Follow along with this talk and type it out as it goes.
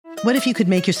What if you could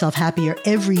make yourself happier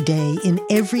every day in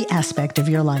every aspect of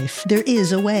your life? There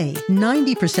is a way.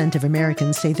 90% of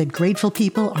Americans say that grateful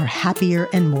people are happier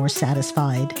and more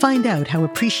satisfied. Find out how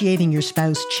appreciating your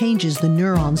spouse changes the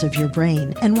neurons of your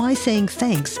brain and why saying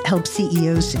thanks helps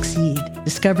CEOs succeed.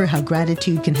 Discover how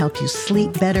gratitude can help you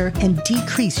sleep better and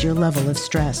decrease your level of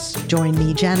stress. Join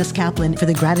me, Janice Kaplan, for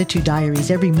the Gratitude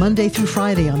Diaries every Monday through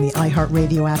Friday on the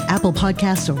iHeartRadio app, Apple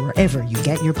Podcasts, or wherever you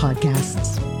get your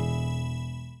podcasts.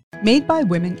 Made by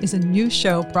Women is a new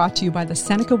show brought to you by the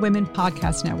Seneca Women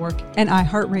Podcast Network and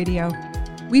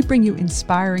iHeartRadio. We bring you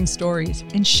inspiring stories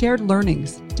and shared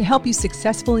learnings to help you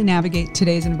successfully navigate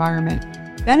today's environment.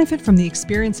 Benefit from the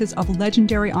experiences of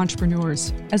legendary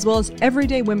entrepreneurs, as well as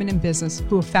everyday women in business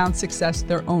who have found success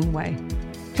their own way.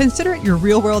 Consider it your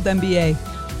real-world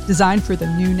MBA, designed for the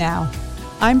new now.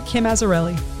 I'm Kim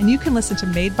Azzarelli, and you can listen to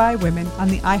Made by Women on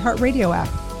the iHeartRadio app,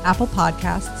 Apple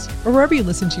Podcasts, or wherever you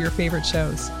listen to your favorite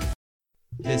shows.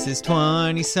 This is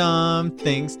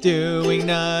 20-somethings doing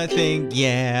nothing,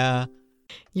 yeah.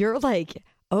 You're like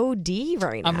OD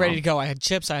right now. I'm ready to go. I had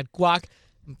chips. I had guac.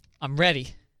 I'm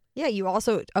ready. Yeah, you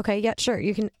also... Okay, yeah, sure.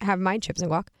 You can have my chips and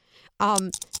guac.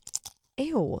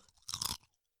 Ew.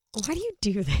 Why do you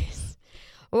do this?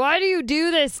 Why do you do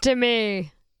this to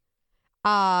me?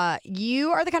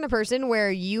 You are the kind of person where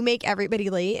you make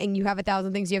everybody late and you have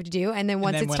 1,000 things you have to do. And then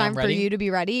once it's time for you to be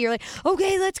ready, you're like,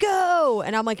 okay, let's go.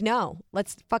 And I'm like, no,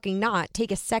 let's fucking not.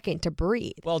 Take a second to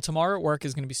breathe. Well, tomorrow at work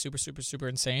is going to be super, super, super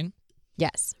insane.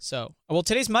 Yes. So, well,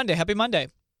 today's Monday. Happy Monday.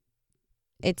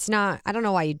 It's not, I don't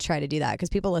know why you'd try to do that because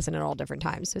people listen at all different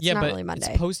times. So it's not really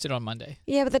Monday. It's posted on Monday.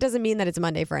 Yeah, but that doesn't mean that it's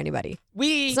Monday for anybody.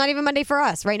 It's not even Monday for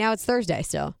us. Right now it's Thursday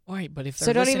still. All right, but if they're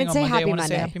so don't even say Monday, happy I want to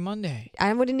Monday. say happy Monday.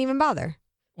 I wouldn't even bother.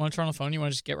 Want to turn on the phone? You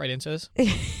want to just get right into this?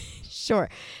 Sure.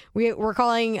 We're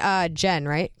calling Jen,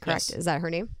 right? Correct. Yes. Is that her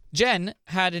name? Jen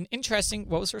had an interesting,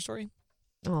 what was her story?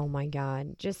 Oh my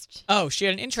God. She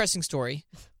had an interesting story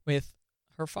with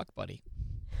her fuck buddy.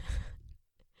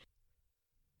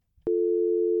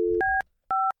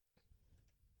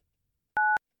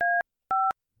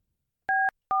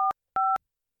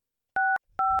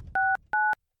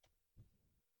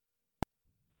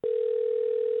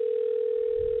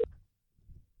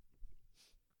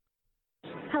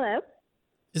 Hello.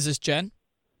 Is this Jen?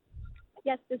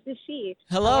 Yes, this is she.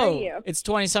 Hello. How are you? It's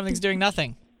 20-somethings doing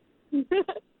nothing.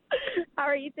 How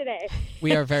are you today?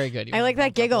 We are very good. I like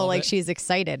that giggle like she's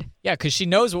excited. Yeah, because she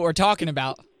knows what we're talking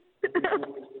about.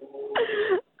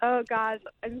 Oh, gosh.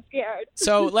 I'm scared.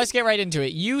 So let's get right into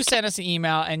it. You sent us an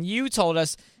email, and you told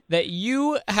us that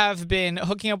you have been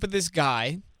hooking up with this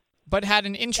guy, but had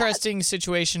an interesting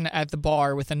situation at the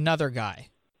bar with another guy.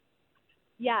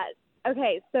 Yes.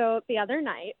 Okay, so the other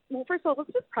night, well, first of all,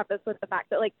 let's just preface with the fact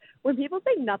that, like, when people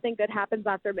say nothing good happens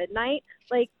after midnight,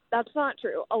 like, that's not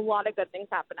true. A lot of good things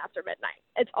happen after midnight.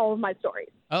 It's all of my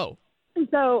stories. Oh.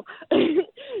 So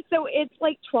it's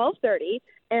like 12:30,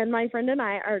 and my friend and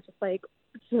I are just, like,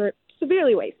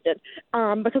 severely wasted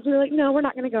because we were like, no, we're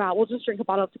not going to go out. We'll just drink a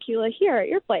bottle of tequila here at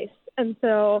your place. And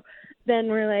so then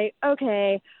we're like,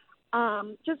 okay,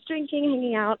 just drinking,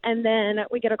 hanging out, and then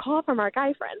we get a call from our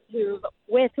guy friends who's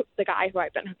with the guy who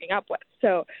I've been hooking up with.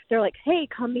 So they're like, hey,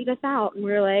 come meet us out. And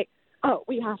we're like, oh,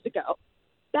 we have to go.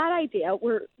 Bad idea.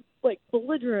 We're, like,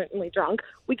 belligerently drunk.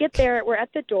 We get there, we're at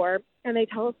the door, and they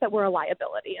tell us that we're a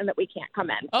liability and that we can't come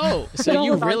in. Oh, so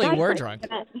you really were drunk.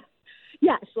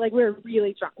 Yes, like, we're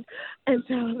really drunk. And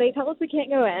so they tell us we can't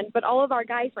go in, but all of our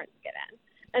guy friends get in.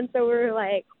 And so we're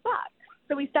like, fuck.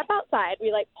 So we step outside,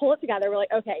 we, like, pull it together, we're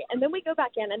like, okay. And then we go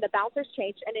back in, and the bouncers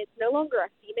change, and it's no longer a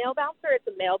female bouncer, it's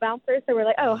a male bouncer. So we're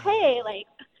like, oh, hey, like,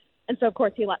 and so, of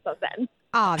course, he lets us in.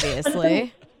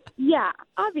 Obviously. Yeah,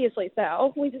 obviously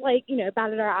so. We just, like,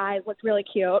 batted our eyes, looked really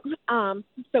cute.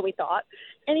 So we thought.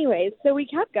 Anyways, so we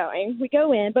kept going. We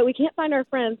go in, but we can't find our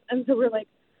friends. And so we're like,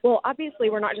 well, obviously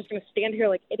we're not just going to stand here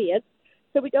like idiots.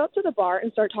 So we go up to the bar and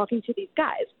start talking to these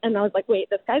guys. And I was like, wait,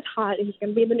 this guy's hot. He's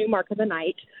going to be the new mark of the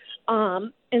night.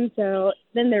 And so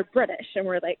then they're British. And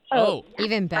we're like, oh.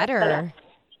 Even better.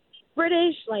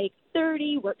 British, like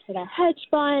 30, works at a hedge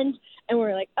fund. And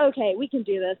we're like, okay, we can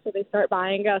do this. So they start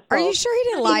buying us. Are you sure he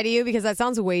didn't lie to you? Because that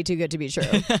sounds way too good to be true.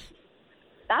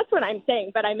 That's what I'm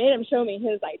saying. But I made him show me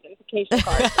his identification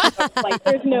card. Like,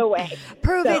 there's no way.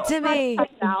 Prove it to me.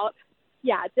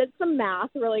 Yeah, did some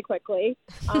math really quickly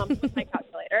with my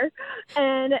calculator.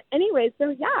 And anyway, so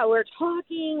yeah, we're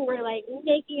talking. We're, like,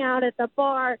 making out at the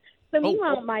bar. So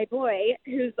meanwhile, my boy,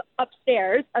 who's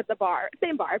upstairs at the bar,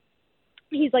 same bar,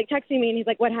 he's, like, texting me, and he's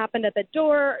like, what happened at the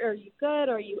door? Are you good?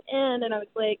 Are you in? And I was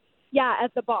like, yeah,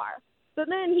 at the bar. So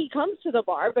then he comes to the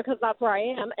bar, because that's where I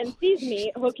am, and sees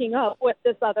me hooking up with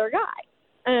this other guy.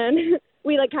 And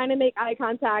we like kind of make eye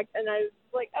contact, and I was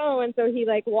like, oh, and so he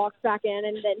like walks back in,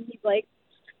 and then he's like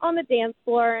on the dance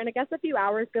floor, and I guess a few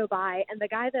hours go by, and the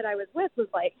guy that I was with was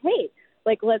like, hey,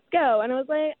 like, let's go. And I was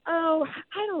like, oh,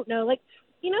 I don't know. Like,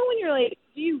 you know, when you're like,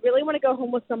 do you really want to go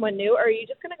home with someone new, or are you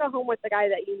just going to go home with the guy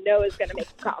that you know is going to make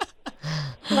you come?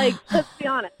 Like, let's be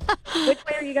honest. Which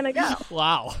way are you going to go?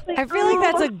 Wow. Like, I feel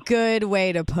like that's a good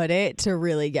way to put it to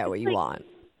really get what you want.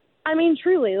 I mean,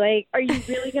 truly, like, are you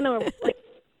really going to, like,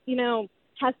 you know,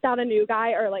 test out a new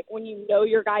guy, or like when you know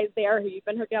your guy's there who you've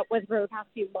been hooking up with for the past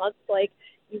few months, like,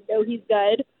 you know he's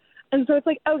good. And so it's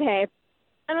like, okay.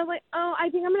 And I was like, oh, I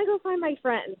think I'm going to go find my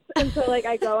friends. And so, like,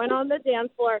 I go in on the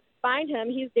dance floor, find him.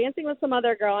 He's dancing with some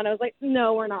other girl. And I was like,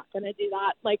 no, we're not going to do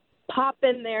that. Like, pop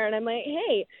in there. And I'm like,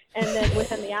 hey. And then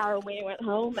within the hour, we went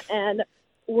home, and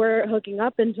we're hooking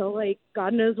up until, like,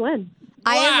 God knows when.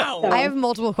 Wow. I have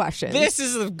multiple questions. This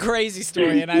is a crazy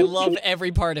story, and I love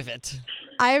every part of it.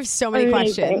 I have so many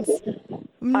Amazing. questions.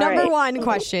 Number right. one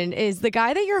question is, the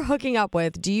guy that you're hooking up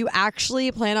with, do you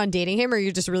actually plan on dating him, or are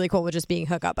you just really cool with just being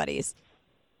hookup buddies?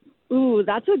 Ooh,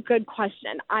 that's a good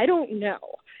question. I don't know.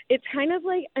 It's kind of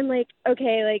like, I'm like,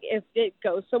 okay, like, if it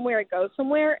goes somewhere, it goes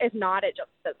somewhere. If not, it just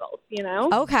fizzles, you know?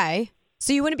 Okay.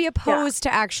 So you wouldn't be opposed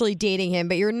to actually dating him,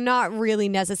 but you're not really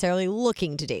necessarily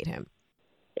looking to date him.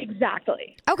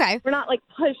 Exactly. Okay. We're not, like,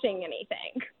 pushing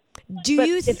anything. Do But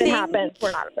you if think it happens,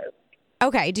 we're not opposed.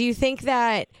 Okay. Do you think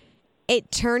that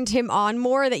it turned him on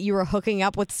more that you were hooking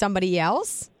up with somebody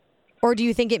else? Or do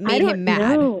you think it made him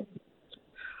mad? Know.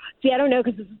 See, I don't know,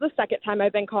 because this is the second time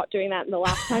I've been caught doing that, and the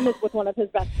last time is with one of his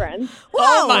best friends.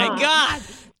 Oh, my God.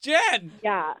 Jen.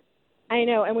 Yeah, I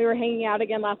know. And we were hanging out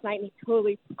again last night, and he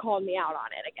totally called me out on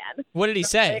it again. What did he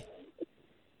say?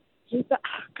 He's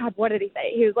God, what did he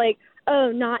say? He was like,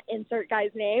 oh, not insert guy's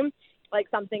name. Like,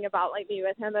 something about, like, me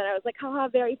with him. And I was like, haha,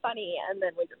 very funny. And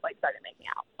then we just, like, started making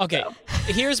out. Okay,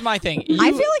 So. here's my thing.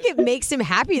 I feel like it makes him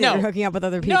happy that No. you're hooking up with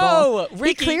other people. No, He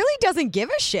Ricky. clearly doesn't give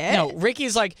a shit. No,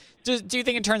 Ricky's like, do you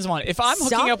think it turns him on? If I'm hooking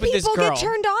Some up with this people girl. get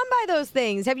turned on by those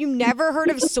things. Have you never heard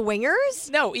of swingers?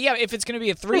 No, yeah, if it's going to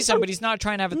be a threesome, but he's not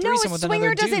trying to have a No, threesome a with another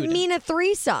swinger dude. doesn't mean a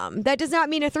threesome. That does not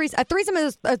mean a threesome. A threesome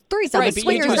is a threesome. Right, a but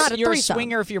swinger is not a you're threesome. a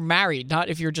swinger if you're married, not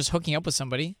if you're just hooking up with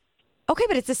somebody. Okay,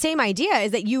 but it's the same idea,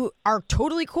 is that you are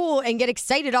totally cool and get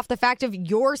excited off the fact of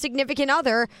your significant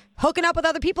other hooking up with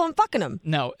other people and fucking them.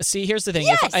 No, see, here's the thing.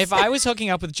 Yes! If I was hooking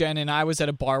up with Jen and I was at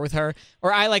a bar with her,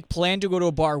 or I like planned to go to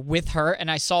a bar with her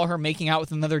and I saw her making out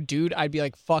with another dude, I'd be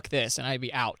like, fuck this, and I'd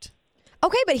be out.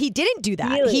 Okay, but he didn't do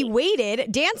that. Really? He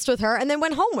waited, danced with her, and then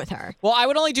went home with her. Well, I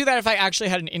would only do that if I actually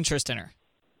had an interest in her.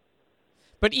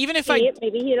 But even if See,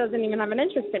 maybe he doesn't even have an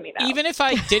interest in me, though. even if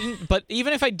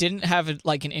I didn't have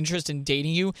like an interest in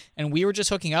dating you and we were just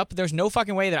hooking up, there's no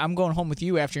fucking way that I'm going home with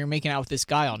you after you're making out with this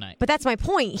guy all night. But that's my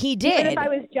point. He Even did. if I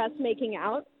was just making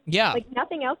out, Yeah. like,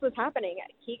 nothing else was happening.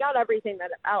 He got everything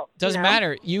that else. Doesn't you know?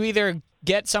 matter. You either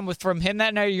get some from him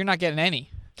that night or you're not getting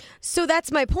any. So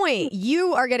that's my point.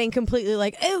 You are getting completely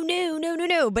like, oh,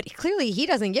 no. But clearly he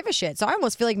doesn't give a shit. So I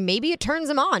almost feel like maybe it turns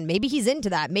him on. Maybe he's into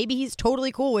that. Maybe he's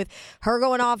totally cool with her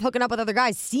going off, hooking up with other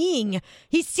guys.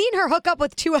 He's seen her hook up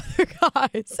with 2 other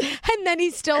guys, and then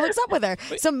he still hooks up with her.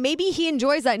 So maybe he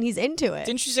enjoys that and he's into it.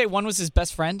 Didn't you say one was his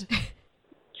best friend?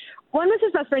 One was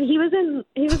his best friend. He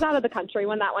was out of the country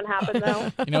when that one happened,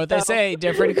 though. You know what they say,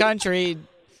 different country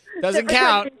doesn't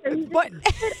count. But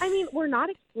I mean, we're not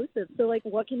exclusive, so like,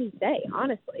 what can he say?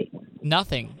 Honestly,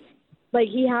 Nothing. like,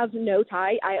 he has no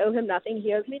tie. I owe him nothing.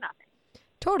 He owes me nothing.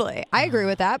 Totally. I agree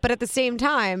with that. But at the same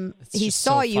time, It's he just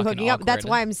saw so you fucking hooking up. That's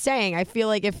awkward. why I'm saying I feel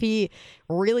like if he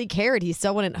really cared, he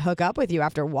still wouldn't hook up with you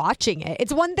after watching it.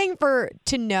 It's one thing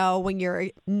to know when you're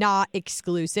not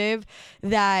exclusive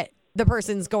that the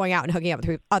person's going out and hooking up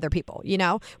with other people, you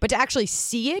know? But to actually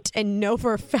see it and know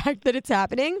for a fact that it's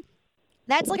happening,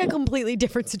 that's like a completely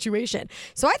different situation.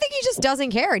 So I think he just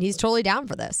doesn't care and he's totally down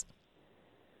for this.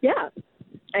 Yeah,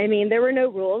 I mean, there were no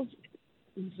rules.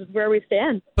 This is where we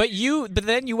stand. But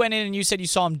then you went in and you said you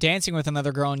saw him dancing with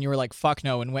another girl and you were like, fuck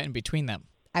no, and went in between them.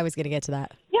 I was going to get to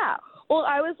that. Yeah. Well,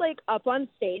 I was like up on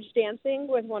stage dancing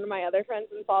with one of my other friends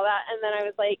and saw that, and then I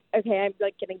was like, okay, I'm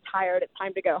like getting tired. It's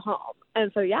time to go home.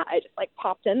 And so yeah, I just like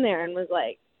popped in there and was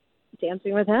like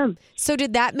dancing with him. So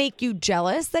did that make you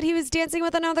jealous that he was dancing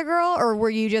with another girl, or were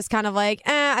you just kind of like,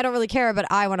 I don't really care, but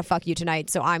I want to fuck you tonight,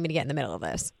 so I'm going to get in the middle of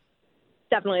this?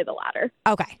 Definitely the latter.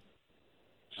 Okay.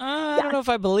 I don't know if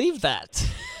I believe that.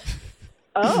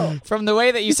 Oh. From the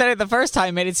way that you said it the first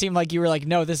time, made it seem like you were like,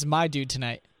 no, this is my dude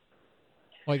tonight.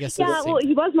 Well, I guess Yeah, that's the well, same.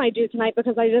 he was my dude tonight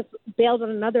because I just bailed on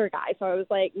another guy. So I was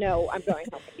like, no, I'm going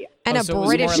home with you. And Oh, a so it was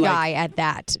British more like- guy at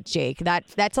that, Jake.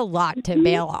 That's a lot to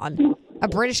bail on. A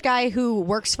British guy who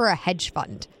works for a hedge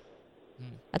fund.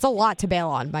 That's a lot to bail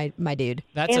on, my dude.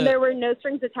 And there were no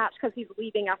strings attached because he's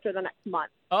leaving after the next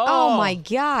month. Oh my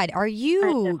God. Are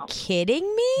you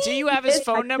kidding me? Do you have his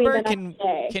phone number?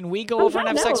 Can we go over and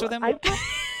have sex with him?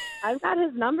 I've got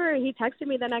his number. He texted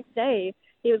me the next day.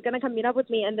 He was going to come meet up with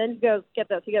me, and then he goes, get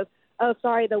this. He goes, oh,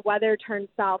 sorry, the weather turned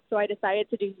south, so I decided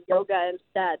to do yoga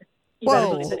instead. You better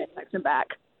believe I didn't text him back.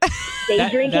 Day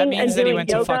drinking that means and that he doing went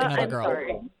yoga, to fuck another I'm girl.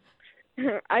 sorry.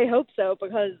 I hope so,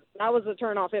 because that was a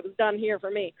turnoff. It was done here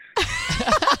for me.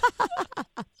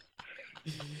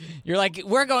 You're like,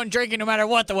 we're going drinking no matter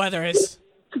what the weather is.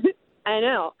 I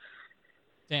know.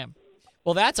 Damn.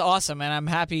 Well, that's awesome, and I'm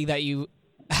happy that you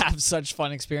have such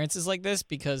fun experiences like this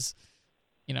because,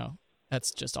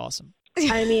 that's just awesome.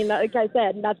 I mean, like I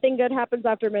said, nothing good happens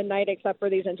after midnight except for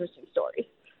these interesting stories.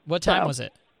 What time was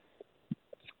it?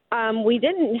 We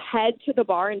didn't head to the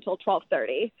bar until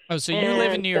 12:30. Oh, so you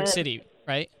live in New York City,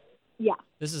 right? Yeah.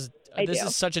 This is do.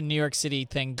 such a New York City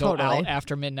thing. Go out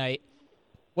after midnight.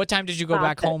 What time did you go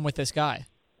back home with this guy?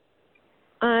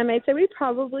 I'd say we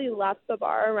probably left the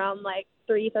bar around like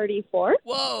 3:34.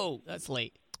 Whoa, that's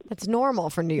late. That's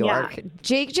normal for New York. Yeah.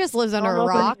 Jake just lives under a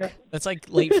rock. That's like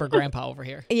late for Grandpa over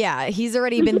here. Yeah, he's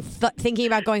already been thinking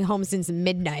about going home since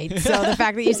midnight. So the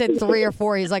fact that you said 3 or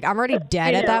 4, he's like, I'm already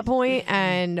dead at that point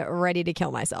and ready to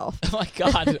kill myself. Oh, my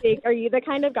God. Jake, are you the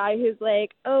kind of guy who's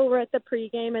like, oh, we're at the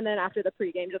pregame, and then after the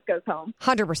pregame just goes home?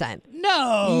 100%.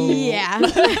 No. Yeah.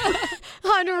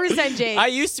 100% Jake. I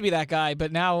used to be that guy,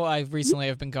 but now I've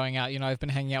been going out. I've been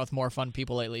hanging out with more fun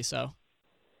people lately, so.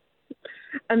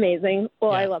 Amazing.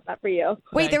 Well, Yeah. I love that for you.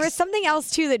 Wait, there was something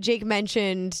else, too, that Jake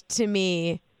mentioned to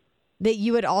me that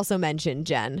you had also mentioned,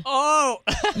 Jen. Oh!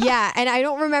 Yeah, and I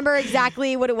don't remember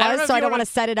exactly what it I don't know was, if so I you don't wanna- want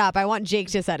to set it up. I want Jake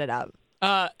to set it up.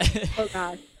 Oh,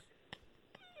 gosh.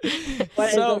 What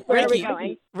is So, this? Where are we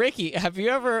going? Ricky, have you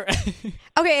ever...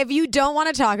 Okay, if you don't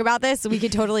want to talk about this, we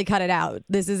could totally cut it out.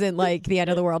 This isn't like the end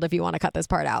of the world if you want to cut this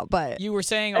part out, but... You were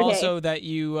saying Okay. also that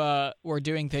you were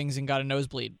doing things and got a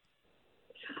nosebleed.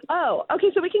 Oh, okay,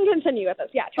 so we can continue with this.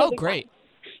 Yeah, totally Great.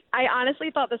 fine. I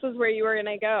honestly thought this was where you were going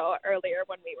to go earlier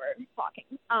when we were talking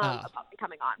about me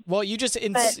coming on. Well, you just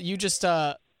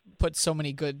put so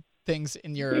many good things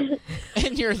in your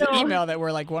email that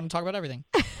we're like, want to talk about everything.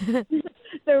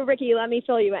 So, Ricky, let me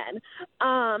fill you in.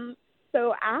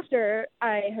 So after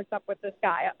I hooked up with this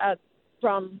guy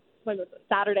from when was it,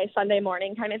 Saturday, Sunday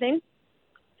morning kind of thing.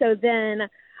 So then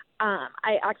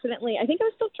I accidentally, I think I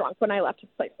was still drunk when I left his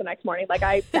place the next morning. Like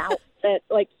I bounced at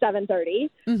like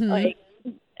 7:30,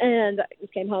 and I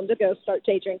just came home to go start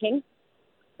day drinking.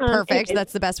 Perfect.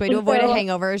 That's the best way to avoid a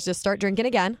hangover is just start drinking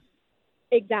again.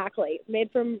 Exactly. Made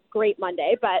from great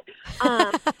Monday, but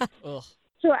Ugh.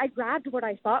 so I grabbed what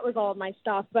I thought was all of my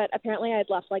stuff, but apparently I had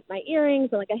left like my earrings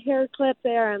and like a hair clip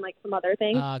there and like some other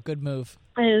things. Good move.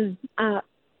 And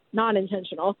not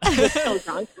intentional. I was so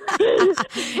drunk.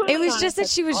 It was just that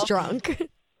she was drunk.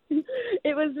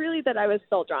 It was really that I was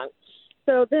still drunk.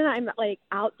 So then I'm like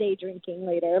out day drinking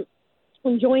later,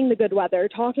 enjoying the good weather,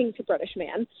 talking to British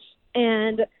man,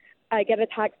 and I get a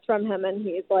text from him, and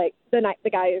he's like the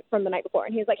guy from the night before,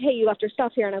 and he's like, "Hey, you left your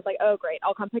stuff here," and I was like, "Oh, great,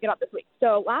 I'll come pick it up this week."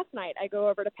 So last night I go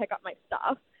over to pick up my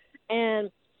stuff,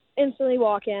 and instantly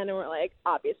walk in, and we're like,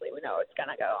 obviously we know what's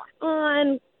gonna go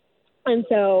on. And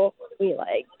so we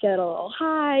like get a little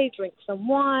high, drink some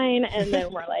wine, and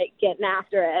then we're like getting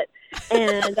after it.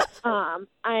 And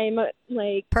I'm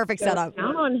like Perfect going setup.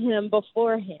 down on him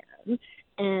before him,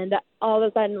 and all of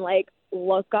a sudden like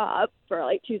look up for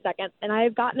like 2 seconds, and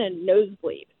I've gotten a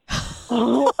nosebleed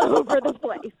all over the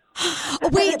place.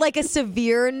 Wait, like a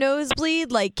severe nosebleed,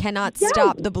 like cannot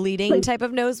stop the bleeding type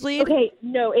of nosebleed? Okay,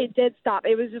 no, it did stop.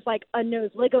 It was just like a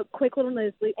like a quick little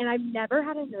nosebleed, and I've never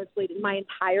had a nosebleed in my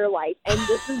entire life, and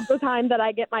this is the time that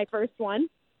I get my first one.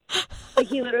 Like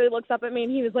he literally looks up at me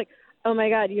and he was like, "Oh my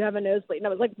God, you have a nosebleed," and I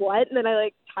was like, "What?" And then I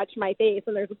like touched my face,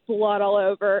 and there's blood all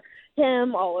over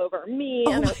him, all over me,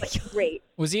 and I was like, "Great."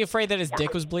 Was he afraid that his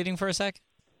dick was bleeding for a sec?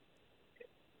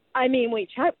 I mean, we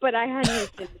checked, but I hadn't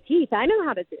used his teeth. I know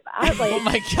how to do that. Like, Oh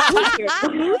my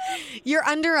God. You're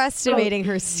underestimating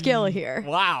her skill here.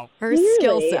 Wow. Her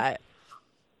skill Really? set.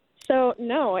 So,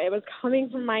 no, it was coming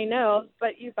from my nose,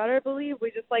 but you better believe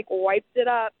we just, like, wiped it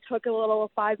up, took a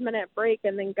little 5-minute break,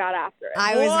 and then got after it.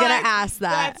 I was going to What? ask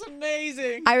that. That's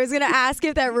amazing. I was going to ask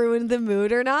if that ruined the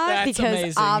mood or not, That's because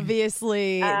amazing.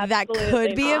 obviously that Absolutely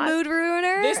could be not. a mood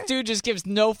ruiner. This dude just gives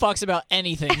no fucks about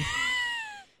anything.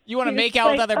 You want to He's make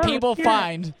out with like, other "Oh, people? yeah."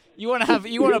 Fine. You want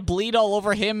to bleed all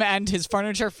over him and his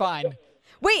furniture? Fine.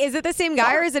 Wait, is it the same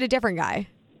guy or is it a different guy?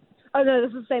 Oh, no, this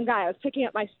is the same guy. I was picking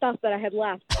up my stuff that I had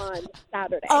left on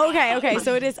Saturday. Okay.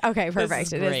 So it is. Okay,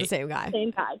 perfect. It is great. the same guy.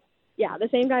 Same guy. Yeah, the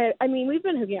same guy. I mean, we've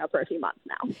been hooking up for a few months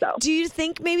now. So Do you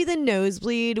think maybe the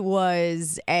nosebleed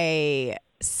was a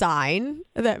sign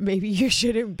that maybe you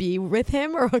shouldn't be with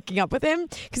him or hooking up with him?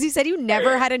 Because you said you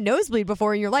never had a nosebleed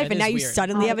before in your life, That and now is you weird.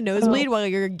 suddenly have a nosebleed while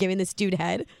you're giving this dude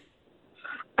head.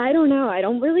 I don't know. I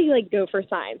don't really go for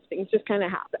signs. Things just kind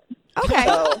of happen. Okay,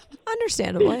 So,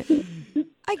 understandable.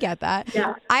 I get that.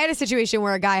 Yeah. I had a situation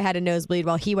where a guy had a nosebleed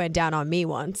while he went down on me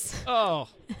once. Oh,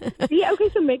 yeah, okay,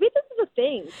 so maybe this is a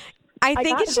thing. I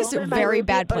think got it's just home and my very roommate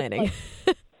bad was planning.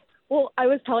 Well, I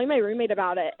was telling my roommate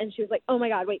about it, and she was like, oh, my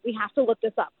God, wait, we have to look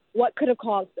this up. What could have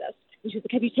caused this? And she was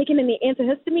like, have you taken any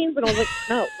antihistamines? And I was like,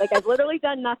 no. I've literally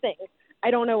done nothing.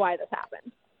 I don't know why this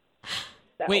happened.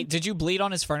 So, wait, did you bleed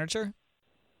on his furniture?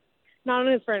 Not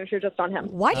on his furniture, just on him.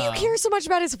 Why do you care so much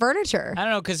about his furniture? I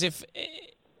don't know, because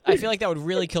I feel like that would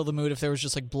really kill the mood if there was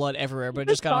just blood everywhere, but it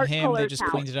just got on Dark him. colored They just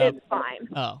couch. cleaned it up. It's fine.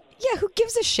 Oh, Yeah, who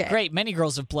gives a shit? great. Many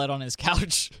girls have bled on his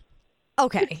couch.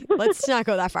 Okay, let's not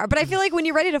go that far. But I feel like when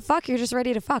you're ready to fuck, you're just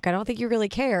ready to fuck. I don't think you really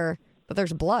care that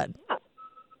there's blood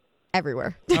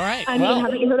everywhere. All right. I mean, Well,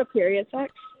 haven't you heard of period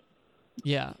sex?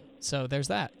 yeah. So there's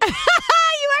that.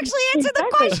 You actually answered the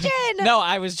Exactly. question. No,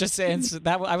 I was just saying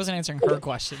that. I wasn't answering her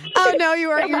question. Oh no, you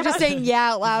weren't. You were just saying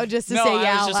yeah out loud just to No, say I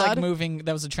yeah was out just loud. moving.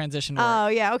 That was a transition word. Oh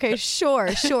yeah. Okay.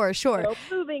 Sure. So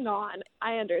moving on.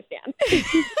 I understand.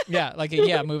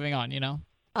 Yeah, moving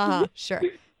on. Sure.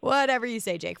 Whatever you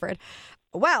say, Jake Fred.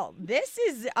 Well, this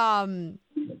is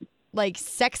like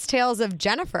sex tales of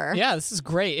Jennifer. Yeah, this is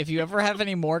great. If you ever have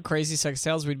any more crazy sex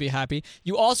tales, we'd be happy.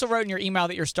 You also wrote in your email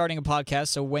that you're starting a podcast,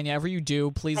 so whenever you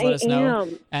do, please let us know,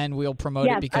 am. and we'll promote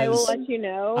Yes, it because I will let you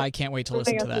know. I can't wait to Oh my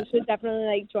listen to gosh, that. you should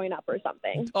definitely join up or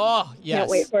something. Oh, yes. Can't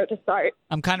wait for it to start.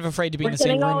 I'm kind of afraid to be in We're the same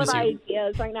getting room all as of you.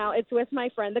 ideas right now. It's with my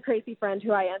friend, the crazy friend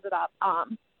who I ended up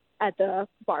at the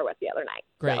bar with the other night.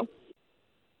 Great. So.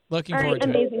 Looking All right, forward to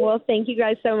it. amazing. Well, thank you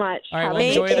guys so much. All right, Have well, a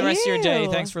enjoy great the day. rest of your day.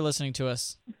 you. Thanks for listening to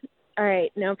us. All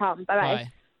right, no problem. Bye-bye.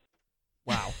 Bye.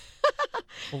 Wow.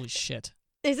 Holy shit.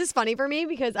 This is funny for me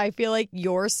because I feel like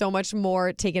you're so much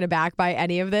more taken aback by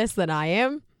any of this than I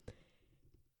am.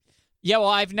 Yeah, well,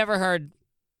 I've never heard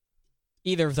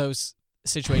either of those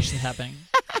situations happening.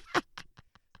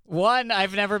 One,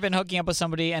 I've never been hooking up with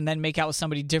somebody and then make out with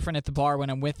somebody different at the bar when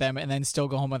I'm with them and then still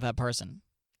go home with that person.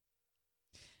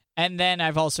 And then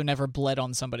I've also never bled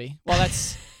on somebody. Well,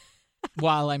 that's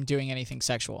while I'm doing anything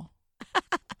sexual.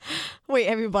 Wait,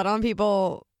 have you bled on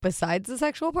people besides the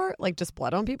sexual part? Like just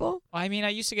bled on people? I mean, I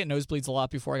used to get nosebleeds a lot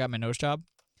before I got my nose job.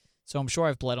 So I'm sure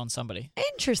I've bled on somebody.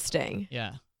 Interesting.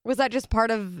 Yeah. Was that just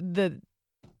part of the...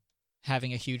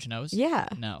 Having a huge nose? Yeah.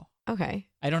 No. Okay.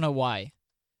 I don't know why.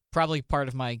 Probably part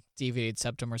of my deviated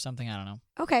septum or something. I don't know.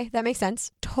 Okay, that makes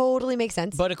sense. Totally makes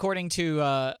sense. But according to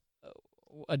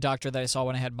a doctor that I saw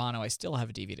when I had mono, I still have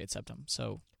a deviated septum.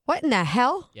 So, What in the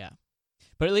hell? yeah.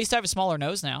 But at least I have a smaller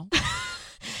nose now.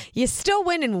 You still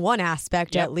win in one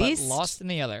aspect, Yeah, at least. But lost in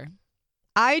the other.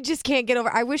 I just can't get over.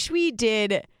 I wish we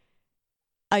did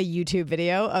a YouTube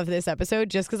video of this episode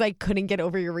just because I couldn't get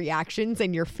over your reactions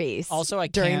and your face. Also, I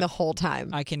during can't- the whole time.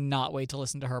 I cannot wait to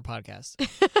listen to her podcast.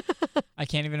 I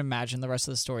can't even imagine the rest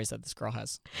of the stories that this girl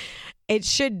has. It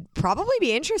should probably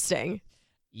be interesting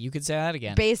You could say that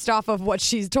again. based off of what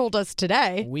she's told us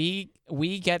today.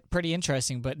 We get pretty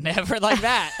interesting, but never like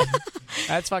that.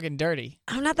 That's fucking dirty.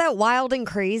 I'm not that wild and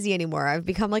crazy anymore. I've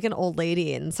become like an old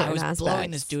lady in I certain was aspects.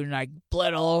 blowing this dude and I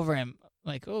bled all over him.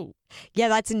 Like, oh. Yeah,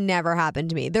 that's never happened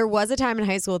to me. There was a time in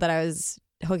high school that I was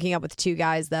hooking up with two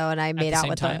guys though, and I made the out same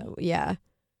with time?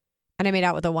 and I made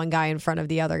out with the one guy in front of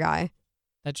the other guy.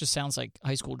 That just sounds like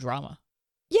high school drama.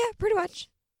 Yeah, pretty much.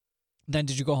 Then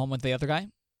did you go home with the other guy?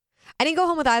 I didn't go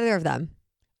home with either of them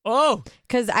Oh,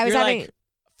 because I was you're having. like,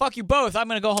 fuck you both. I'm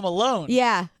going to go home alone.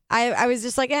 Yeah, I was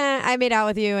just like, I made out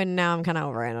with you, and now I'm kind of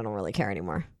over it. I don't really care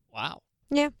anymore. Wow.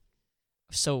 Yeah.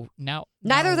 So now.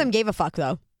 Neither now of them gave a fuck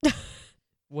though.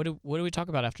 What do we talk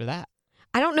about after that?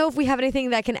 I don't know if we have anything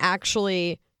that can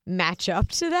actually match up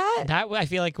to that. That I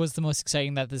feel like was the most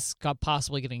exciting that this got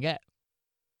possibly going to get.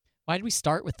 Why did we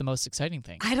start with the most exciting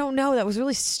thing? I don't know. That was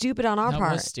really stupid on our that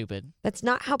part. was stupid. That's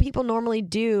not how people normally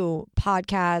do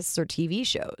podcasts or TV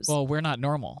shows. Well, we're not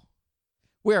normal.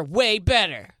 We're way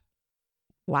better.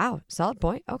 Wow, solid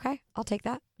point. Okay, I'll take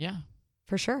that Yeah, it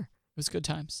for sure. was good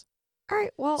times. All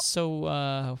right, well, So,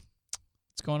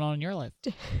 what's going on in your life?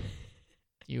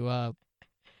 You,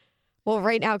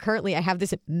 right now, currently, I have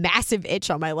this massive itch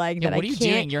on my leg yeah, that what I are you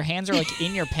can't. doing? Your hands are like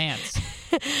in your pants.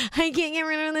 I can't get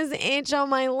rid of this itch on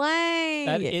my leg.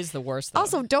 That is the worst, though.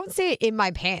 Also, don't say it in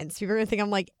my pants. People are going to think I'm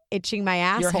like itching my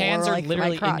asshole. Your hands or, are like,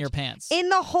 literally my crotch. in your pants. In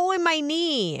the hole in my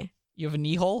knee. You have a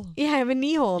knee hole? Yeah, I have a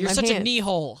knee hole in You're my such pants. a knee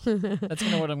hole. That's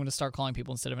what I'm going to start calling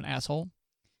people instead of an asshole.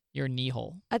 You're a knee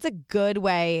hole. That's a good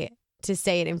way to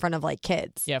say it in front of like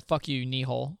kids. Yeah, fuck you, knee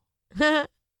hole.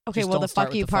 Okay, Just well, don't the start fuck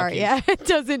with you the fuck part, you. yeah, it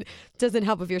doesn't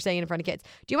help if you're saying it in front of kids.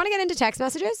 Do you want to get into text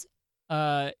messages?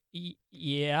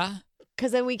 Yeah.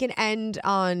 Because then we can end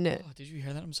on. Oh, did you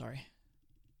hear that? I'm sorry.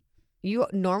 You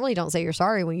normally don't say you're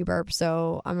sorry when you burp,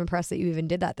 so I'm impressed that you even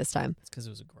did that this time. It's because it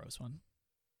was a gross one.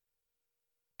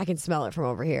 I can smell it from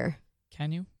over here.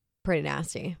 Can you? Pretty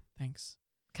nasty. Thanks.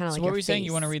 Kind of So like what your were you saying? You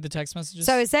face. want to read the text messages?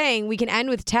 So I was saying we can end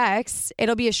with text.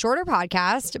 It'll be a shorter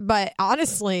podcast, but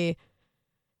honestly,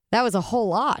 that was a whole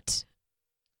lot.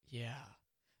 Yeah.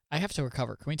 I have to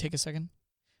recover. Can we take a second?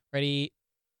 Ready?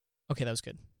 Okay, that was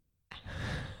good.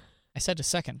 I said a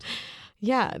second.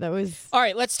 Yeah, that was. All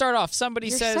right, let's start off. Somebody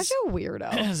You're says, such a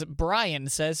weirdo. Brian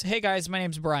says, hey guys, my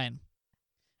name's Brian.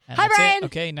 And Hi, that's it. Brian.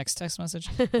 Okay, next text message.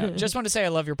 Just want to say I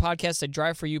love your podcast. I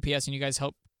drive for UPS and you guys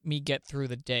help me get through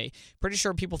the day. Pretty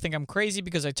sure people think I'm crazy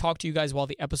because I talk to you guys while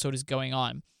the episode is going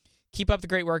on. Keep up the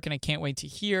great work and I can't wait to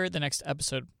hear the next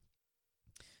episode.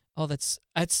 Oh, that's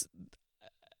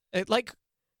like,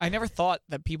 I never thought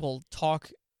that people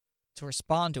talk to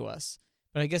respond to us,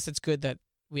 but I guess it's good that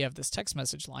we have this text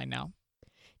message line now.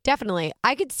 Definitely.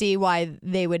 I could see why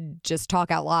they would just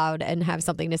talk out loud and have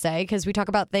something to say because we talk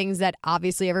about things that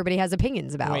obviously everybody has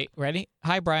opinions about. Wait, ready?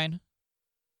 Hi, Brian.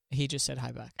 He just said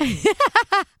hi back.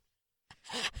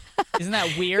 Isn't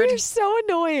that weird? You're so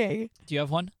annoying. Do you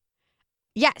have one?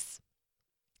 Yes.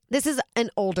 This is an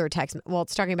older text. Well,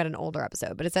 it's talking about an older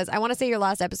episode, but it says, I want to say your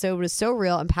last episode was so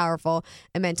real and powerful.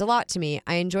 It meant a lot to me.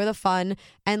 I enjoy the fun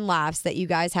and laughs that you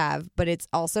guys have, but it's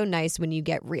also nice when you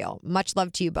get real. Much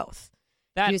love to you both.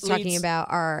 He was talking about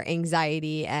our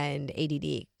anxiety and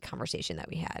ADD conversation that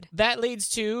we had. That leads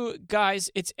to, guys,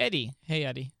 it's Eddie. Hey,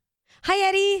 Eddie. Hi,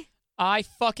 Eddie. I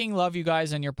fucking love you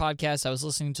guys and your podcast. I was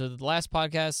listening to the last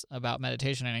podcast about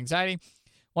meditation and anxiety.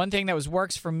 One thing that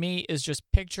works for me is just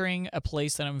picturing a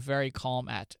place that I'm very calm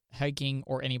at, hiking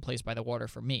or any place by the water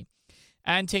for me,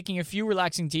 and taking a few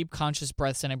relaxing, deep, conscious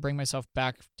breaths, and I bring myself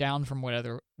back down from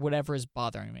whatever is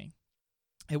bothering me.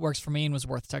 It works for me and was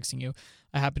worth texting you.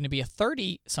 I happen to be a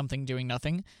 30-something doing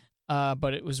nothing,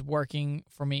 but it was working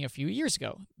for me a few years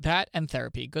ago. That and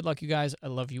therapy. Good luck, you guys. I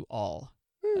love you all.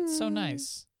 That's so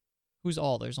nice. Who's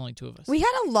all? There's only two of us. We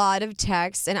had a lot of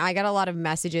texts, and I got a lot of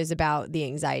messages about the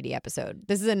anxiety episode.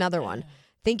 This is another one.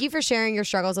 Thank you for sharing your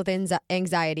struggles with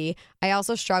anxiety. I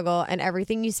also struggle, and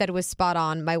everything you said was spot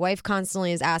on. My wife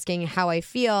constantly is asking how I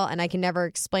feel, and I can never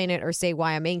explain it or say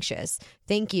why I'm anxious.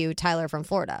 Thank you, Tyler from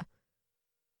Florida.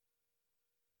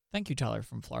 Thank you, Tyler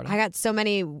from Florida. I got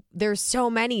there's so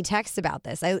many texts about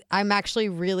this. I'm actually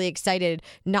really excited.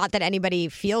 Not that anybody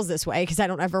feels this way, because I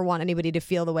don't ever want anybody to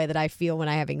feel the way that I feel when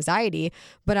I have anxiety,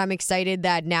 but I'm excited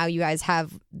that now you guys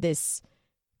have this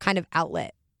kind of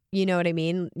outlet. You know what I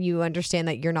mean? You understand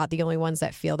that you're not the only ones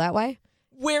that feel that way?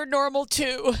 We're normal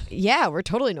too. Yeah, we're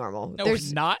totally normal. No, we're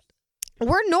not.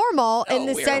 We're normal in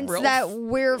the we're sense real that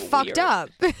we're fucked weird. up.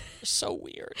 So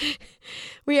weird.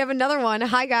 We have another one.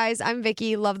 Hi, guys. I'm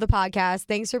Vicky. Love the podcast.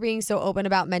 Thanks for being so open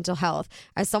about mental health.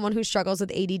 As someone who struggles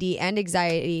with ADD and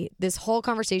anxiety, this whole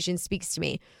conversation speaks to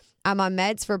me. I'm on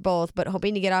meds for both, but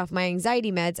hoping to get off my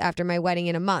anxiety meds after my wedding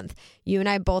in a month. You and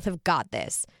I both have got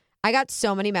this. I got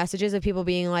so many messages of people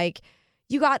being like,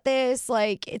 you got this.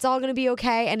 Like, it's all going to be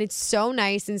okay. And it's so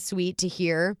nice and sweet to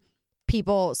hear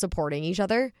people supporting each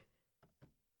other.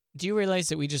 Do you realize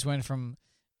that we just went from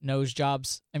nose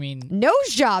jobs? I mean, Nose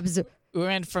jobs. we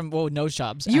went from, nose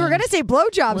jobs. You were and going to say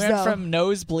blowjobs, we went though. from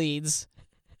nosebleeds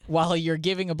while you're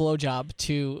giving a blowjob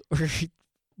to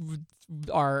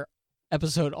our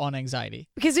episode on anxiety.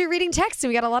 Because we were reading texts and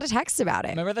we got a lot of texts about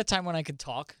it. Remember that time when I could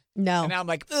talk? No. And now I'm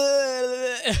like,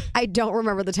 ugh. I don't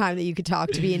remember the time that you could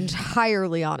talk, to be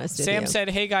entirely honest with Sam you. said,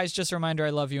 hey guys, just a reminder,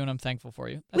 I love you and I'm thankful for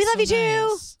you. We That's love so you too.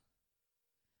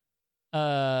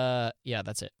 nice. Yeah,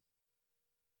 that's it.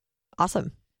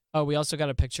 Awesome. Oh, we also got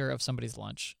a picture of somebody's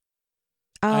lunch.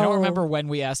 Oh, I don't remember when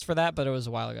we asked for that, but it was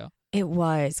a while ago. It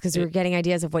was because we were getting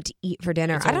ideas of what to eat for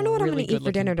dinner. It's I don't know what I'm really going to eat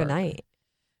for good-looking dinner burger. tonight.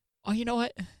 Oh, you know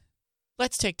what?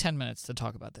 Let's take 10 minutes to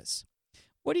talk about this.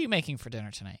 What are you making for dinner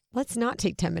tonight? Let's not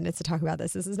take 10 minutes to talk about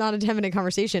this. This is not a 10-minute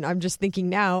conversation. I'm just thinking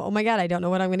now, oh my God, I don't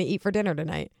know what I'm going to eat for dinner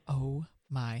tonight. Oh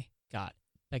my God.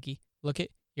 Becky, look at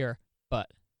your butt.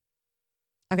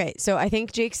 Okay, so I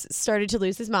think Jake's started to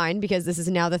lose his mind because this is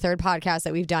now the third podcast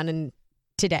that we've done in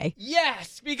today.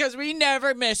 Yes, because we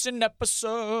never miss an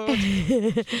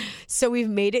episode. So we've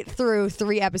made it through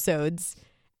 3 episodes,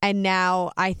 and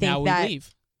now I think Now we that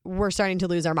leave. we're starting to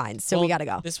lose our minds. So Well, we got to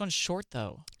go. This one's short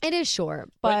though. It is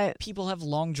short, but people have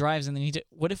long drives and they need to.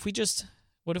 What if we do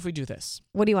this?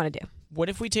 what do you want to do? What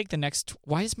if we take the next?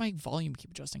 Why does my volume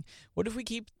keep adjusting? What if we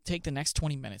take the next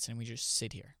 20 minutes and we just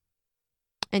sit here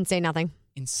And say nothing.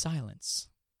 in silence?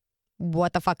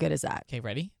 What the fuck good is that? Okay,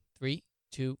 ready? 3,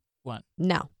 2, 1.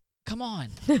 No. Come on.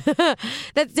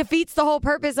 That defeats the whole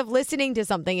purpose of listening to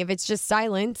something if it's just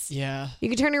silence. Yeah. You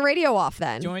can turn your radio off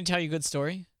then. Do you want me to tell you a good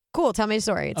story? Cool, tell me a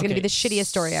story. It's going to be Okay, the shittiest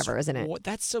story ever, isn't it?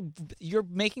 That's so. You're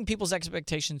making people's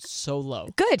expectations so low.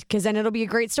 Good, because then it'll be a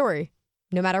great story,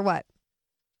 no matter what.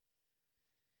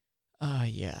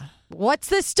 Yeah. What's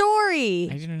the story?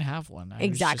 I didn't have one. I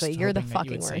Exactly, Was just you're the hoping that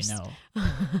you fucking would say worst.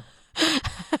 no.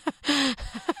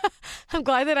 I'm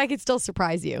glad that I could still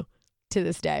surprise you to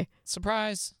this day.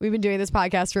 Surprise. We've been doing this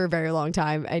podcast for a very long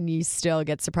time, and you still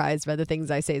get surprised by the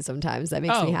things I say sometimes. That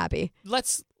makes me Oh. happy.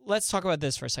 Let's talk about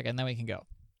this for a second, then we can go.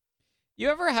 You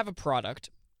ever have a product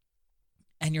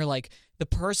and you're like, the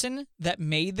person that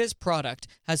made this product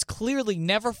has clearly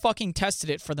never fucking tested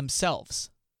it for themselves?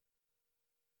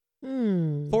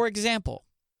 For example,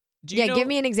 do you know, Give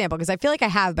me an example, because I feel like I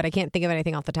have, but I can't think of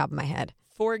anything off the top of my head.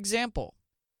 for example,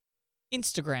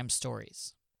 Instagram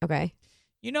stories. Okay.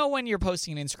 You know when you're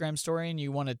posting an Instagram story and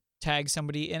you want to tag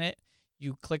somebody in it,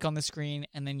 you click on the screen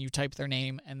and then you type their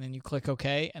name and then you click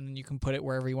OK and then you can put it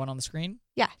wherever you want on the screen?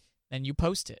 Yeah. Then you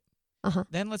post it. Uh-huh.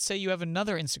 Then let's say you have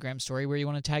another Instagram story where you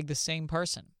want to tag the same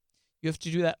person. You have to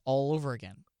do that all over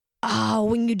again. Oh,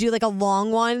 when you do like a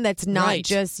long one that's not Right.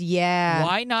 just, yeah.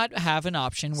 Why not have an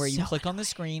option where you So click on the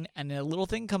screen and a little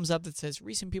thing comes up that says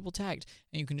recent people tagged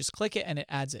and you can just click it and it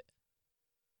adds it?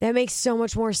 That makes so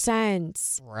much more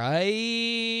sense.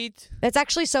 Right? That's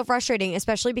actually so frustrating,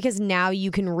 especially because now you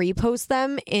can repost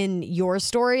them in your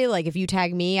story. Like if you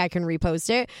tag me, I can repost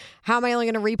it. How am I only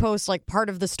going to repost like part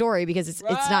of the story because it's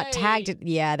not tagged? Right.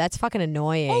 Yeah, that's fucking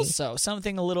annoying. Also,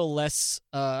 something a little less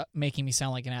making me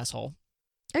sound like an asshole.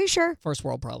 Are you sure? First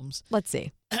world problems. Let's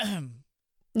see.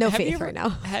 No Have you faith ever- right now.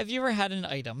 Have you ever had an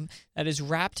item that is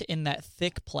wrapped in that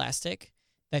thick plastic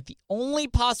that the only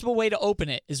possible way to open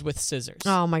it is with scissors?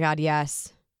 Oh my God,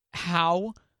 yes.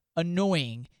 How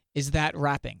annoying is that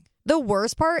wrapping? The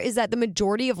worst part is that the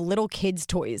majority of little kids'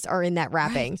 toys are in that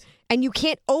wrapping. Right. And you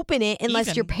can't open it unless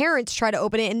Even- your parents try to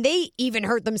open it, and they even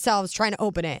hurt themselves trying to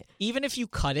open it. Even if you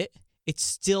cut it, it's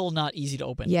still not easy to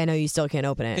open. Yeah, no, you still can't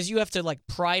open it. Because you have to like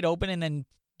pry it open and then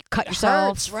Cut it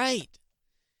yourself. hurts, right?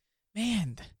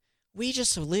 Man, we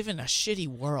just live in a shitty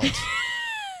world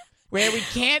where we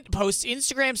can't post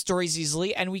Instagram stories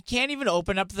easily and we can't even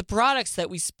open up the products that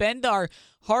we spend our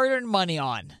hard-earned money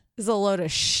on. This is a load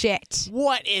of shit.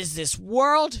 What is this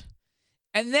world?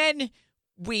 And then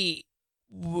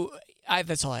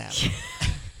that's all I have.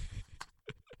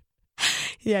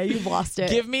 Yeah, you've lost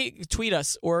it. Tweet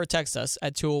us or text us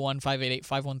at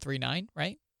 201-588-5139,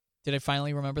 right? Did I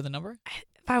finally remember the number?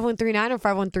 5139 or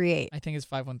 5138? I think it's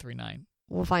 5139.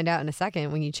 We'll find out in a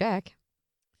second when you check.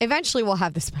 Eventually, we'll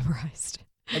have this memorized.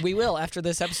 And we will after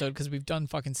this episode because we've done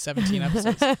fucking 17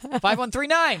 episodes.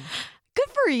 5139. Good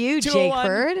for you, Jake 201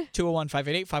 Bird.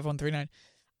 201-588-5139.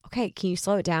 Okay, can you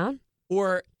slow it down?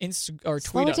 Or tweet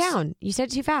Slow us. it down. You said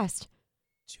it too fast.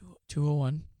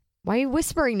 201. Why are you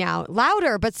whispering now?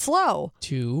 Louder, but slow.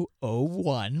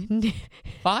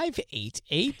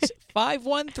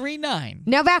 201-588-5139.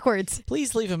 Now backwards.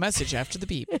 Please leave a message after the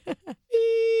beep.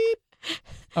 Beep.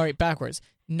 All right, backwards.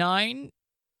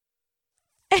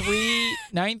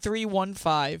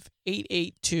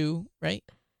 9315-882, right?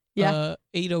 Yeah.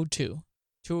 802.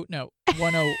 10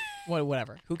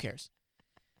 whatever. Who cares?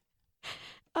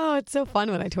 Oh, it's so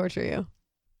fun when I torture you.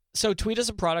 So tweet us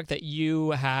a product that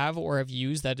you have or have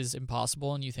used that is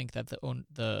impossible and you think that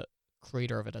the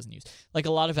creator of it doesn't use. Like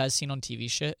a lot of as seen on TV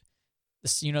shit.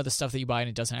 This, the stuff that you buy and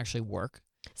it doesn't actually work.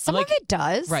 Some Like- of it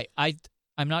does. Right.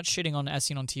 I'm not shitting on as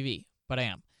seen on TV, but I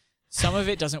am. Some of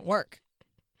it doesn't work.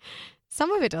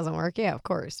 Some of it doesn't work, yeah, of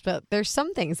course. But there's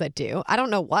some things that do. I don't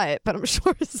know what, but I'm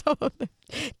sure some of them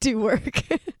do work.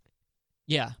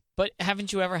 Yeah. But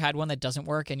haven't you ever had one that doesn't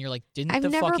work and you're like, didn't I've the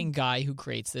never- fucking guy who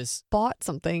creates this, Bought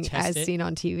something Test as it. seen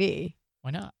on TV.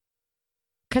 why not?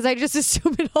 Because I just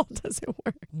assume it all doesn't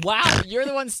work. Wow, you're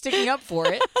the one sticking up for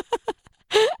it.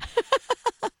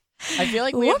 I feel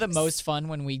like we have the Whoops. most fun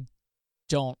when we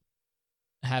don't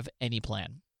have any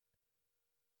plan.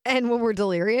 And when we're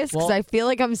delirious, because Well- I feel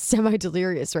like I'm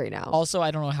semi-delirious right now. Also,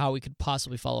 I don't know how we could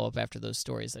possibly follow up after those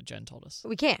stories that Jen told us.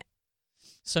 We can't.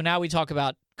 So now we talk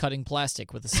about cutting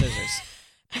plastic with the scissors.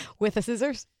 With the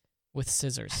scissors? with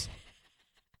scissors.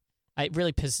 It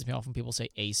really pisses me off when people say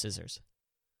a scissors.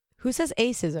 Who says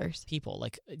a scissors? People,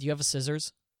 like, do you have a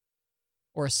scissors?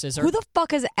 Or a scissor? Who the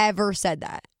fuck has ever said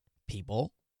that?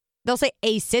 People. They'll say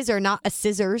a scissor, not a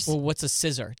scissors. Well, what's a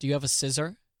scissor? Do you have a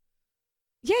scissor?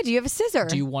 Yeah, do you have a scissor?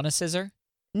 Do you want a scissor?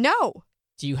 No.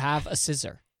 Do you have a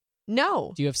scissor?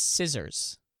 No. Do you have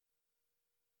scissors?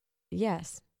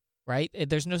 Yes. Right?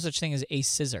 There's no such thing as a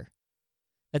scissor.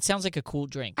 That sounds like a cool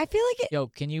drink. I feel like it. Yo,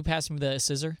 can you pass me the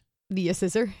scissor? The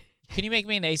scissor? Can you make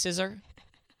me an a scissor?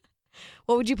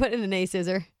 What would you put in an a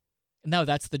scissor? No,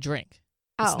 that's the drink.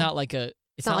 Oh. It's not like a.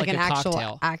 It's not like like an a actual.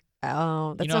 cocktail.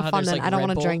 Oh, that's You know no how fun there's, then. like, I don't Red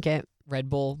want to Bull? drink it. Red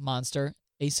Bull, Monster,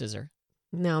 a scissor.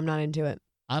 No, I'm not into it.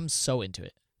 I'm so into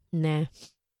it. Nah.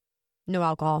 No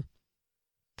alcohol.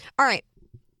 All right.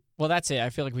 Well, that's it. I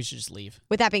feel like we should just leave.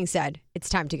 With that being said, it's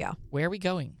time to go. Where are we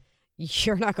going?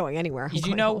 You're not going anywhere. I'm You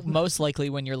going know, home. most likely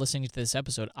when you're listening to this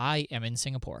episode, I am in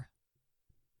Singapore.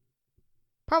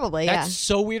 Probably, That's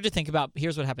so weird to think about.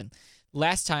 Here's what happened.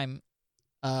 Last time,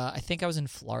 I think I was in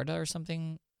Florida or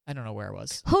something. I don't know where I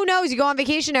was. Who knows? You go on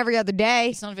vacation every other day.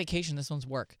 It's not a vacation. This one's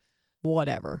work.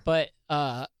 Whatever. But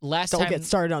last Don't time, get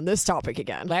started on this topic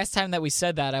again. last time that we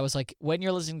said that, I was like, when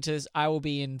you're listening to this, I will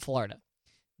be in Florida.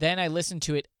 Then I listened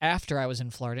to it after I was in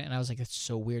Florida, and I was like, that's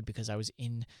so weird because I was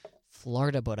in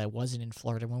Florida, but I wasn't in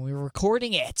Florida when we were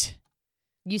recording it.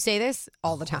 You say this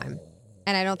all the time.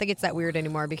 And I don't think it's that weird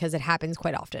anymore because it happens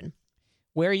quite often.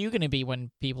 Where are you going to be when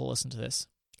people listen to this?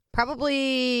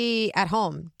 Probably at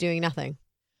home doing nothing.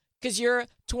 Because you're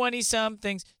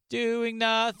 20-somethings doing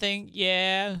nothing,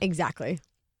 yeah. Exactly.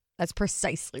 That's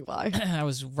precisely why. I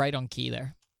was right on key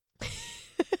there.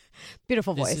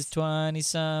 Beautiful voice. This is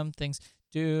 20-somethings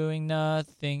doing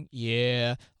nothing,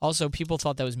 yeah. Also, people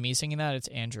thought that was me singing that. It's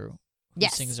Andrew who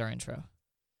Yes. sings our intro.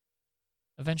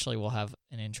 Eventually, we'll have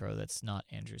an intro that's not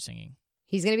Andrew singing.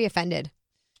 He's going to be offended.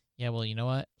 Yeah, well, you know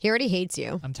what? He already hates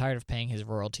you. I'm tired of paying his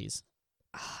royalties.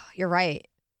 You're right.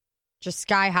 Just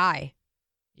sky high.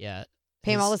 Yeah.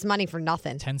 Pay him his all this money for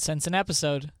nothing. 10 cents an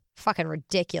episode. Fucking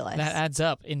ridiculous. That adds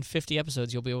up. In 50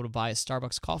 episodes, you'll be able to buy a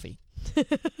Starbucks coffee.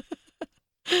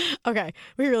 Okay,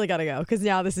 we really got to go because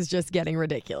now this is just getting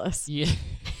ridiculous. Yeah.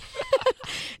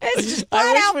 It's just I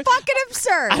flat wish out we- fucking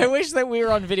absurd. I wish that we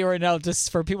were on video right now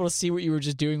just for people to see what you were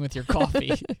just doing with your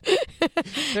coffee.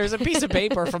 There's a piece of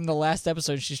paper from the last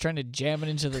episode. She's trying to jam it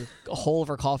into the hole of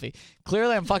her coffee.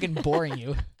 Clearly, I'm fucking boring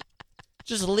you.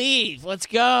 Just leave. Let's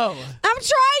go. I'm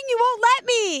trying. You won't let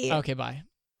me. Okay, bye.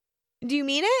 Do you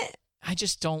mean it? I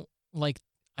just don't like.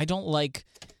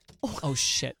 Oh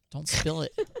shit! Don't spill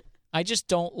it. I just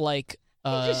don't like.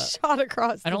 You just shot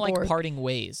across I don't the like board. parting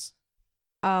ways.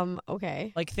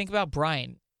 Okay. Like, think about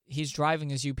Brian. He's driving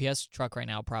his UPS truck right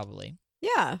now, probably.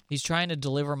 Yeah. He's trying to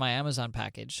deliver my Amazon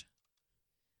package,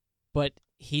 but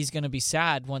he's going to be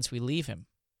sad once we leave him.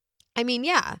 I mean,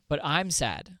 yeah. But I'm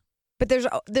sad. But there's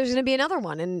going to be another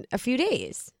one in a few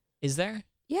days. Is there?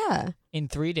 Yeah. In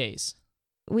 3 days.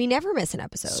 We never miss an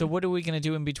episode. So what are we going to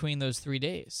do in between those 3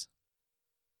 days?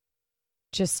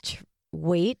 Just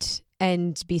wait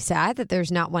and be sad that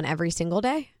there's not one every single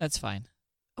day? That's fine.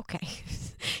 Okay.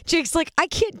 Jake's like, I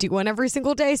can't do one every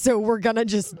single day, so we're gonna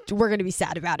be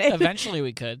sad about it. Eventually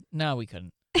we could. No, we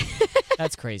couldn't.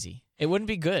 That's crazy. It wouldn't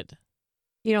be good.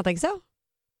 You don't think so?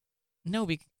 No,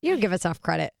 You don't give us enough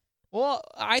credit. well,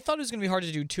 I thought it was going to be hard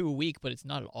to do 2 a week, but it's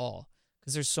not at all.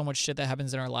 Because there's so much shit that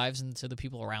happens in our lives and to the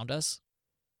people around us.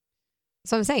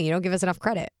 So I'm saying you don't give us enough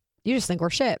credit. You just think we're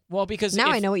shit. Well, because Now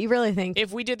if, I know what you really think.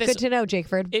 if we did this Good to know,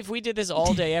 Jakeford. if we did this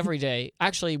all day, every day,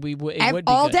 actually, it would be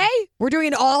All good. day? We're doing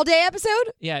an all day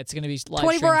episode? Yeah, it's going to be live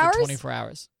 24 streamed hours? for 24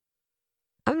 hours.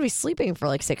 I'm going to be sleeping for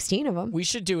like 16 of them. We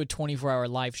should do a 24-hour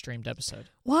live streamed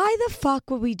episode. Why the fuck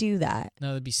would we do that? No,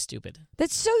 that'd be stupid.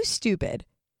 That's so stupid.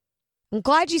 I'm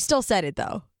glad you still said it,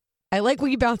 though. I like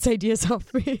when you bounce ideas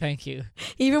off me, Thank you.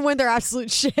 even when they're absolute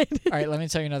shit. All right, let me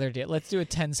tell you another idea. Let's do a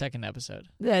 10-second episode.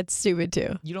 That's stupid,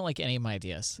 too. You don't like any of my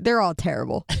ideas. They're all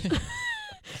terrible.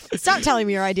 Stop telling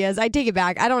me your ideas. I take it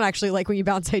back. I don't actually like when you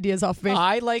bounce ideas off me.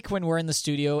 I like when we're in the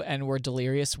studio and we're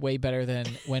delirious way better than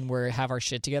when we have our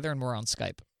shit together and we're on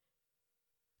Skype.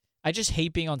 I just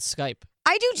hate being on Skype.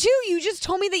 I do, too. You just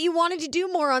told me that you wanted to do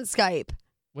more on Skype.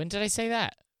 When did I say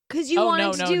that? Because you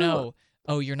wanted to do... No.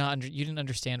 Oh, you didn't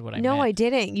understand what I meant. No, I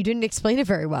didn't. You didn't explain it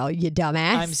very well, you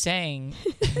dumbass. I'm saying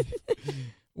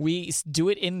we do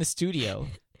it in the studio,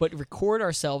 but record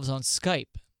ourselves on Skype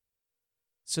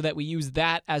so that we use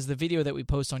that as the video that we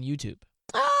post on YouTube.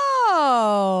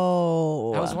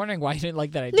 Oh. I was wondering why you didn't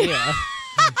like that idea.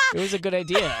 It was a good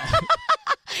idea.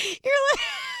 You're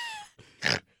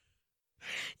like...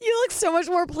 You look so much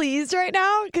more pleased right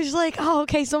now because you're like, oh,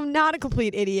 okay, so I'm not a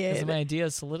complete idiot. Because my idea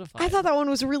is solidified. I thought that one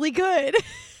was really good.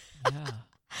 Yeah.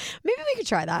 Maybe we could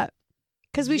try that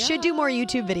because we should do more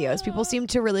YouTube videos. People seem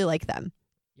to really like them.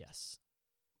 Yes.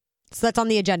 So that's on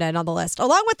the agenda and on the list,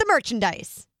 along with the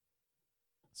merchandise.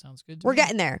 Sounds good to We're me.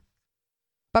 getting there.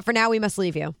 But for now, we must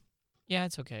leave you. Yeah,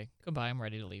 it's okay. Goodbye. I'm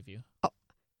ready to leave you.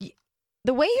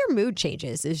 The way your mood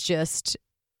changes is just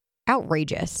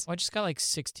outrageous. Well, I just got like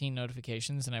 16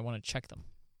 notifications and I want to check them.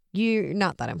 You're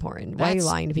not that important. Why are you That's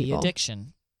lying to people? The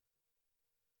addiction.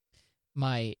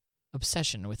 My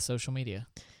obsession with social media.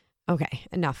 Okay,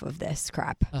 enough of this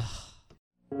crap. Ugh.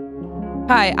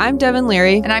 Hi, I'm Devin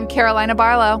Leary, And I'm Carolina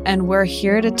Barlow. and we're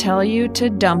here to tell you to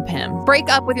dump him. Break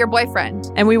up with your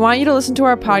boyfriend. And we want you to listen to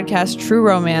our podcast, True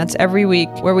Romance, every week,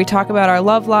 where we talk about our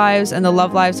love lives and the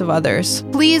love lives of others.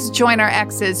 Please join our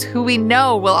exes who we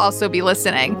know will also be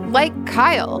listening, like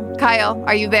Kyle. Kyle,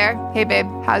 are you there? Hey, babe,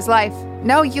 how's life?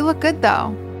 No, you look good, though.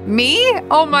 Me?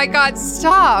 Oh my God,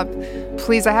 stop.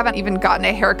 Please, I haven't even gotten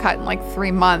a haircut in like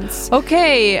 3 months.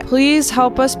 Okay, please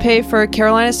help us pay for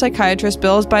Carolina's psychiatrist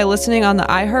bills by listening on the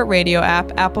iHeartRadio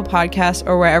app, Apple Podcasts,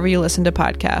 or wherever you listen to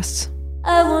podcasts.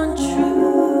 I want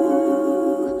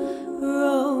true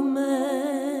romance.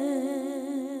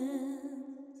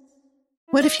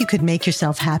 What if you could make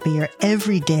yourself happier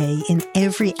every day in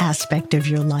every aspect of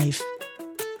your life?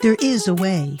 There is a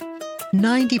way.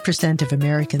 90% of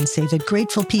Americans say that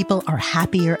grateful people are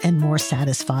happier and more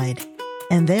satisfied.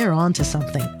 And they're onto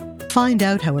something. Find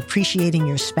out how appreciating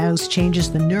your spouse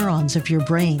changes the neurons of your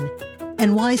brain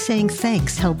and why saying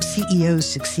thanks helps CEOs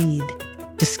succeed.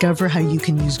 Discover how you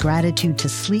can use gratitude to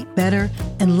sleep better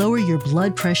and lower your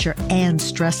blood pressure and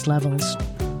stress levels.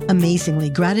 Amazingly,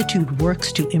 gratitude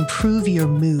works to improve your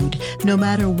mood no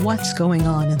matter what's going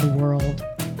on in the world.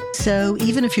 So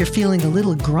even if you're feeling a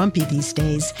little grumpy these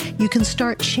days, you can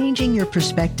start changing your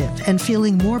perspective and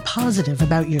feeling more positive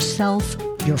about yourself,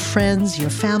 your friends, your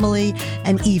family,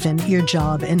 and even your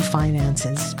job and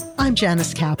finances. I'm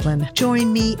Janice Kaplan.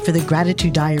 Join me for the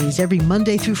Gratitude Diaries every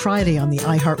Monday through Friday on the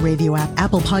iHeartRadio app,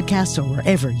 Apple Podcasts, or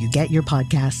wherever you get your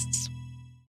podcasts.